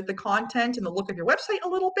up the content and the look of your website a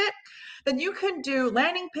little bit, then you can do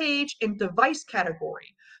landing page and device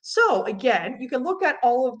category. So again, you can look at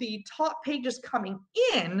all of the top pages coming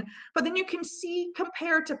in, but then you can see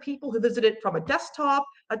compared to people who visited from a desktop,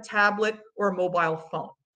 a tablet, or a mobile phone.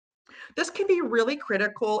 This can be really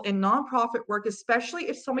critical in nonprofit work, especially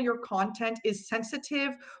if some of your content is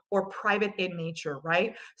sensitive or private in nature,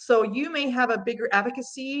 right? So you may have a bigger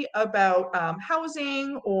advocacy about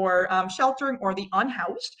housing or sheltering or the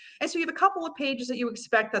unhoused. And so you have a couple of pages that you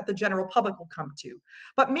expect that the general public will come to.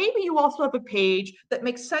 But maybe you also have a page that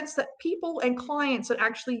makes sense that people and clients that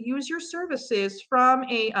actually use your services from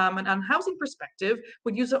an unhousing perspective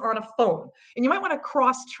would use it on a phone. And you might want to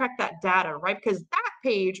cross-check that data, right? Because that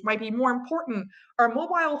page might be more important. Are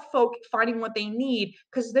mobile folk finding what they need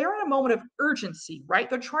because they're in a moment of urgency, right?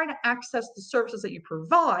 They're trying to access the services that you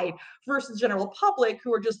provide versus the general public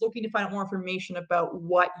who are just looking to find out more information about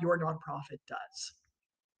what your nonprofit does.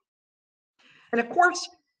 And of course,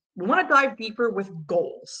 we want to dive deeper with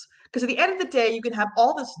goals because at the end of the day, you can have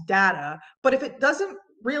all this data, but if it doesn't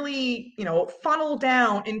really, funnel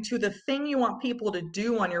down into the thing you want people to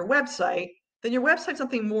do on your website, then your website's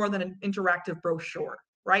something more than an interactive brochure,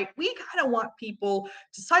 right? We kind of want people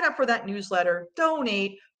to sign up for that newsletter,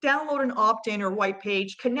 donate, download an opt-in or white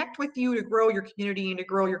page, connect with you to grow your community and to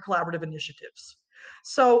grow your collaborative initiatives.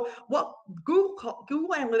 So what Google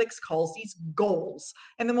Analytics calls these goals,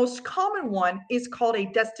 and the most common one is called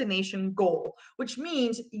a destination goal, which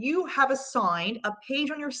means you have assigned a page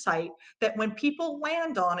on your site that when people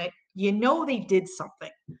land on it, you know they did something.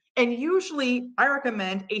 And usually I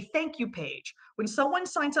recommend a thank you page. When someone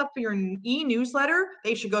signs up for your e-newsletter,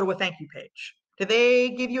 they should go to a thank you page. Did they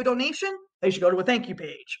give you a donation? They should go to a thank you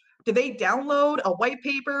page. Did they download a white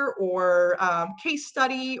paper or case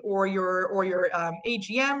study or your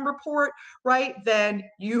AGM report, right? Then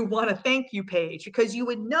you want a thank you page because you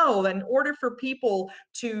would know that in order for people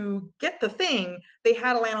to get the thing, they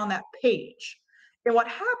had to land on that page. And what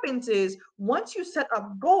happens is once you set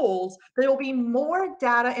up goals, there will be more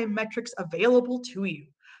data and metrics available to you.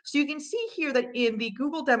 So you can see here that in the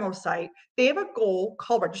Google demo site, they have a goal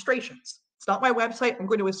called registrations. It's not my website. I'm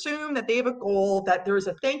going to assume that they have a goal, that there is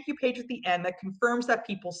a thank you page at the end that confirms that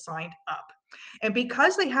people signed up. And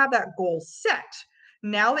because they have that goal set,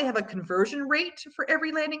 now they have a conversion rate for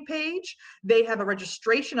every landing page. They have a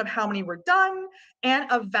registration of how many were done and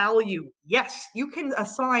a value. Yes, you can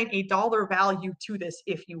assign a dollar value to this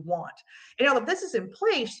if you want. And now that this is in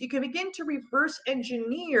place, you can begin to reverse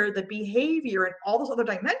engineer the behavior and all those other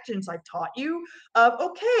dimensions I've taught you of,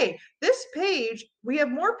 okay, this page, we have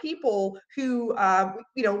more people who,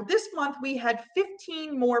 this month we had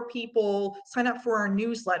 15 more people sign up for our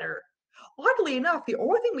newsletter. Oddly enough, the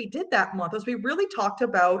only thing we did that month was we really talked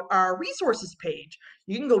about our resources page.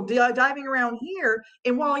 You can go diving around here,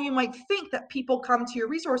 and while you might think that people come to your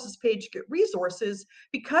resources page to get resources,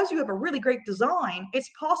 because you have a really great design, it's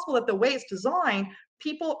possible that the way it's designed,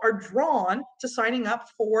 people are drawn to signing up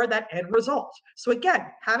for that end result. So again,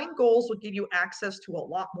 having goals will give you access to a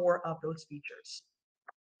lot more of those features.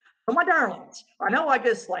 Oh my darlings, I know I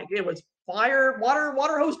just it was water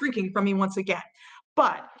hose drinking from me once again.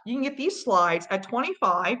 But you can get these slides at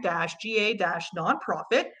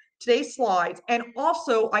 25-GA-nonprofit, today's slides. And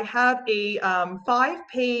also I have a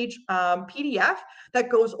 5-page PDF that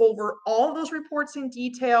goes over all of those reports in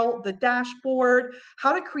detail, the dashboard,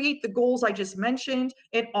 how to create the goals I just mentioned,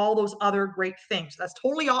 and all those other great things. That's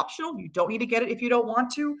totally optional. You don't need to get it if you don't want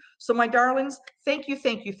to. So my darlings, thank you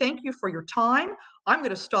for your time. I'm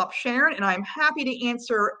going to stop sharing, and I'm happy to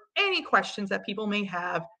answer any questions that people may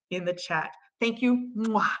have in the chat. Thank you.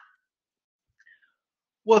 Mwah.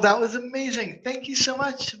 Well, that was amazing. Thank you so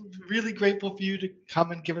much. Really grateful for you to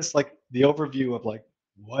come and give us the overview of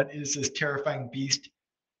what is this terrifying beast,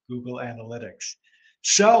 Google Analytics.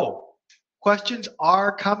 So questions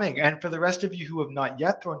are coming. And for the rest of you who have not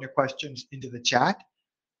yet thrown your questions into the chat,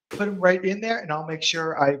 put them right in there and I'll make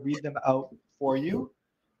sure I read them out for you.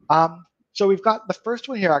 So we've got the first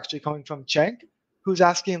one here actually coming from Cheng, who's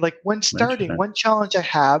asking, when starting, one challenge I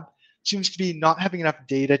have seems to be not having enough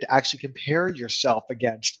data to actually compare yourself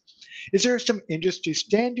against. Is there some industry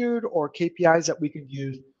standard or KPIs that we can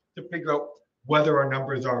use to figure out whether our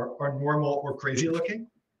numbers are normal or crazy looking?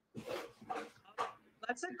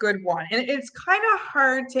 That's a good one. And it's kind of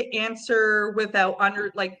hard to answer without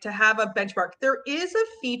to have a benchmark. There is a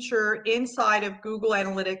feature inside of Google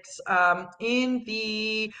Analytics in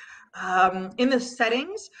the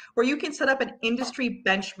settings where you can set up an industry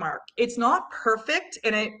benchmark. It's not perfect,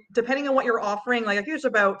 and depending on what you're offering, I think there's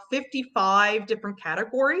about 55 different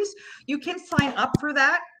categories. You can sign up for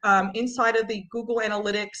that inside of the Google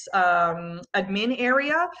Analytics admin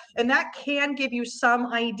area, and that can give you some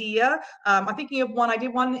idea. I'm thinking of one, I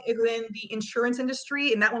did one in the insurance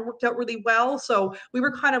industry, and that one worked out really well. So we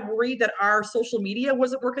were kind of worried that our social media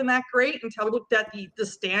wasn't working that great until we looked at the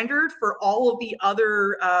standard for all of the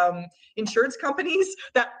other insurance companies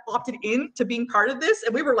that opted in to being part of this.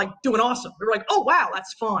 And we were like doing awesome. We were like, oh, wow,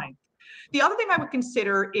 that's fine. The other thing I would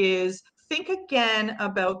consider is think again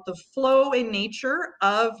about the flow and nature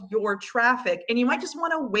of your traffic. And you might just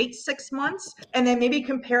want to wait 6 months and then maybe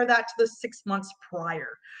compare that to the 6 months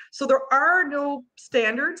prior. So there are no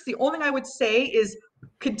standards. The only thing I would say is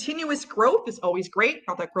continuous growth is always great.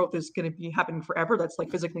 Not that growth is going to be happening forever. That's like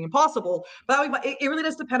physically impossible. But it really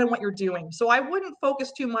does depend on what you're doing. So I wouldn't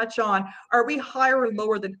focus too much on, are we higher or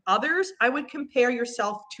lower than others? I would compare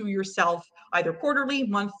yourself to yourself either quarterly,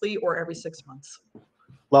 monthly, or every 6 months.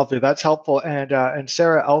 Lovely, that's helpful. And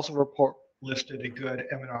Sarah also listed a good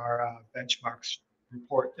M&R benchmarks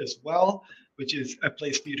report as well, which is a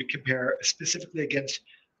place for you to compare specifically against,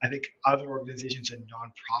 I think, other organizations and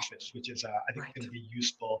nonprofits, which is, I think, going to be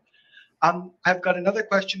useful. I've got another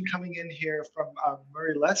question coming in here from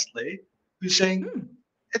Murray Leslie, who's saying,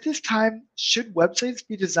 at this time, should websites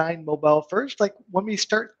be designed mobile first? Like when we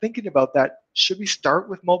start thinking about that, should we start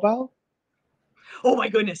with mobile? Oh my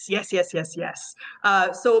goodness, yes, yes, yes, yes.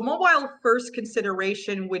 So mobile first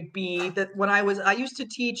consideration would be that when I used to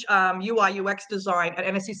teach UI UX design at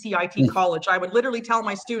NSCC IT College, I would literally tell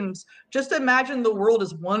my students, just imagine the world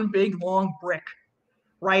as one big long brick,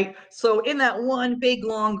 right? So in that one big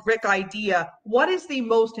long brick idea, what is the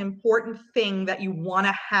most important thing that you want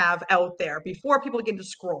to have out there before people begin to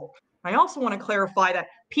scroll? I also want to clarify that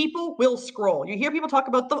people will scroll. You hear people talk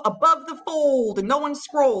about the above the fold and no one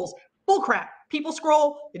scrolls. Bullcrap. People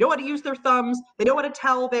scroll. They know how to use their thumbs. They know how to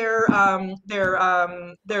tell their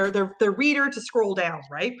reader to scroll down,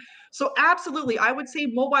 right? So absolutely, I would say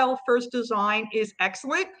mobile first design is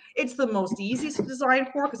excellent. It's the most easiest to design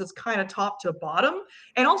for because it's kind of top to bottom.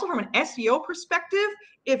 And also from an SEO perspective,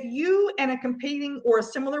 if you and a competing or a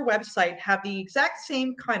similar website have the exact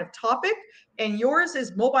same kind of topic and yours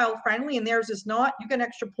is mobile friendly and theirs is not, you get an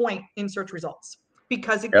extra point in search results.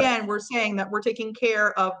 Because again, we're saying that we're taking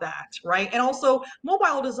care of that, right? And also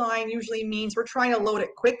mobile design usually means we're trying to load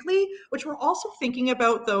it quickly, which we're also thinking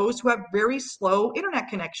about those who have very slow internet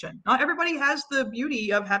connection. Not everybody has the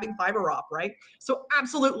beauty of having fiber op, right? So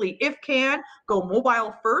absolutely, if can, go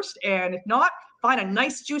mobile first. And if not, find a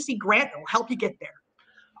nice juicy grant that will help you get there.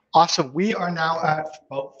 Awesome. We are now at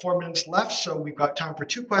about 4 minutes left, so we've got time for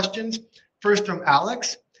 2 questions. First from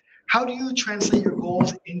Alex, how do you translate your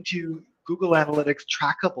goals into Google Analytics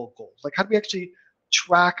trackable goals? Like how do we actually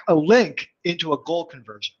track a link into a goal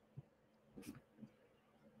conversion?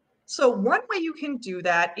 So one way you can do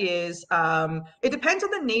that is, it depends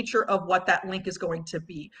on the nature of what that link is going to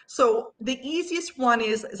be. So the easiest one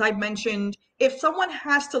is, as I mentioned, if someone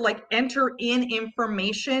has to like enter in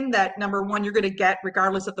information that number one, you're going to get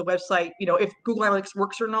regardless of the website, you know, if Google Analytics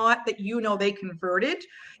works or not, that you know they converted.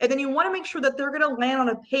 And then you want to make sure that they're going to land on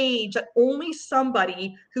a page that only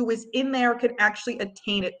somebody who is in there can actually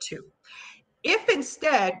attain it to. If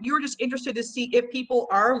instead you're just interested to see if people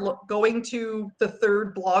are going to the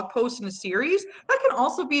third blog post in a series, that can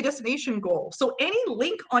also be a destination goal. So any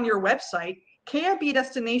link on your website can be a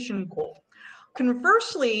destination goal.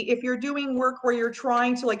 Conversely, if you're doing work where you're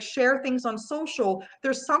trying to like share things on social,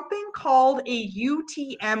 there's something called a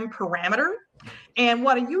UTM parameter. And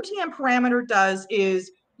what a UTM parameter does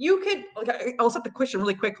is you could, okay, I'll set the question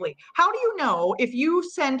really quickly. How do you know if you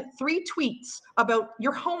send 3 tweets about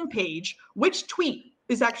your homepage, which tweet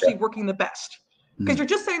is actually working the best? Because you're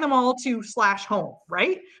just sending them all to /home,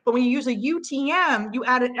 right? But when you use a UTM, you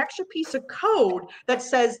add an extra piece of code that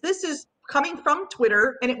says this is coming from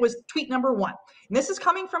Twitter and it was tweet number 1. And this is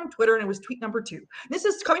coming from Twitter and it was tweet number 2. This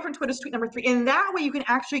is coming from Twitter's tweet number 3. And that way you can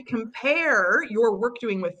actually compare your work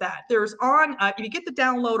doing with that. There's on, if you get the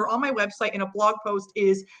download or on my website in a blog post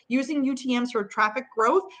is using UTMs for traffic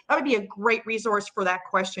growth. That would be a great resource for that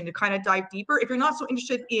question to kind of dive deeper. If you're not so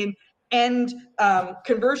interested in end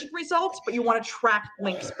conversion results, but you want to track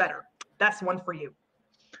links better, that's one for you.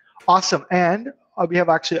 Awesome. And we have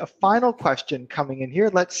actually a final question coming in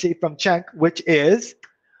here. Let's see from Cenk, which is,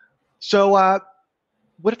 so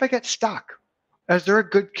what if I get stuck? Is there a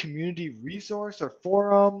good community resource or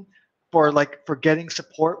forum for getting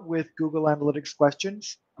support with Google Analytics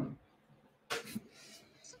questions?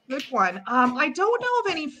 Good one. I don't know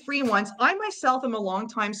of any free ones. I myself am a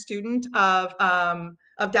longtime student of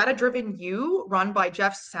Data Driven You, run by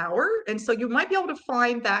Jeff Sauer. And so you might be able to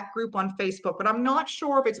find that group on Facebook, but I'm not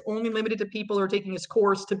sure if it's only limited to people who are taking his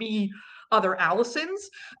course to be other Allisons.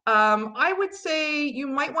 I would say you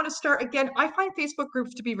might want to start again. I find Facebook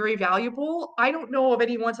groups to be very valuable. I don't know of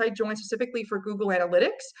any ones I joined specifically for Google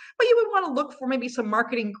Analytics, but you would want to look for maybe some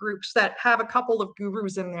marketing groups that have a couple of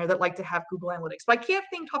gurus in there that like to have Google Analytics. But I can't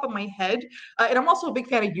think top of my head. And I'm also a big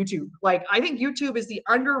fan of YouTube. Like, I think YouTube is the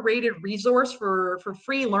underrated resource for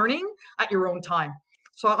free learning at your own time.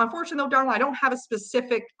 So unfortunately, though, Darla, I don't have a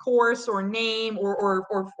specific course or name or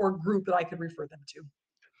group that I could refer them to.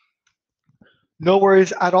 No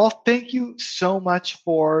worries at all. Thank you so much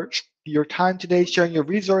for your time today, sharing your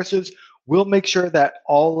resources. We'll make sure that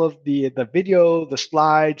all of the video, the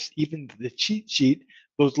slides, even the cheat sheet,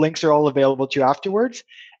 those links are all available to you afterwards.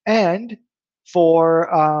 And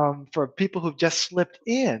for people who've just slipped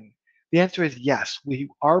in, the answer is yes, we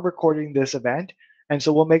are recording this event. And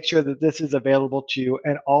so we'll make sure that this is available to you,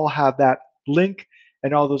 and I'll have that link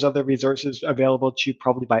and all those other resources available to you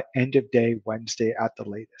probably by end of day Wednesday at the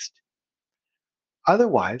latest.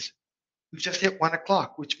 Otherwise, we've just hit 1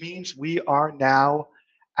 o'clock, which means we are now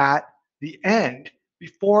at the end.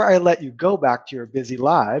 Before I let you go back to your busy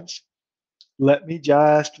lives, let me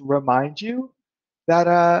just remind you that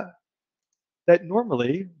that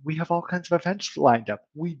normally we have all kinds of events lined up.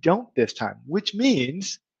 We don't this time, which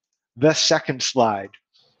means the second slide.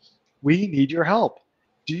 We need your help.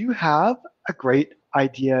 Do you have a great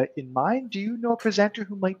idea in mind? Do you know a presenter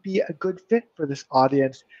who might be a good fit for this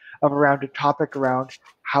audience of around a topic around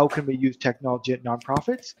how can we use technology at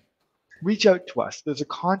nonprofits? Reach out to us. There's a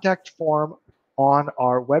contact form on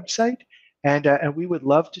our website, and we would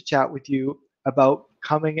love to chat with you about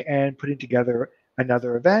coming and putting together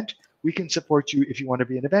another event. We can support you if you want to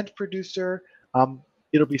be an event producer.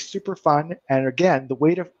 It'll be super fun. And again, the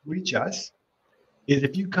way to reach us is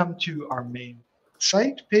if you come to our main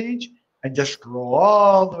site page and just scroll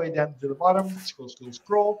all the way down to the bottom,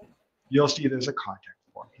 scroll, you'll see there's a contact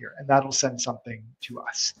form here, and that'll send something to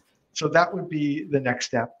us. So that would be the next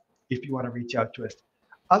step if you want to reach out to us.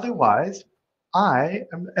 Otherwise, I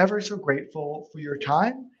am ever so grateful for your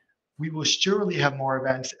time. We will surely have more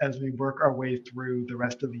events as we work our way through the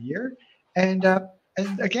rest of the year. And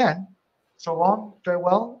again, so long,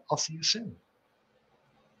 farewell. I'll see you soon.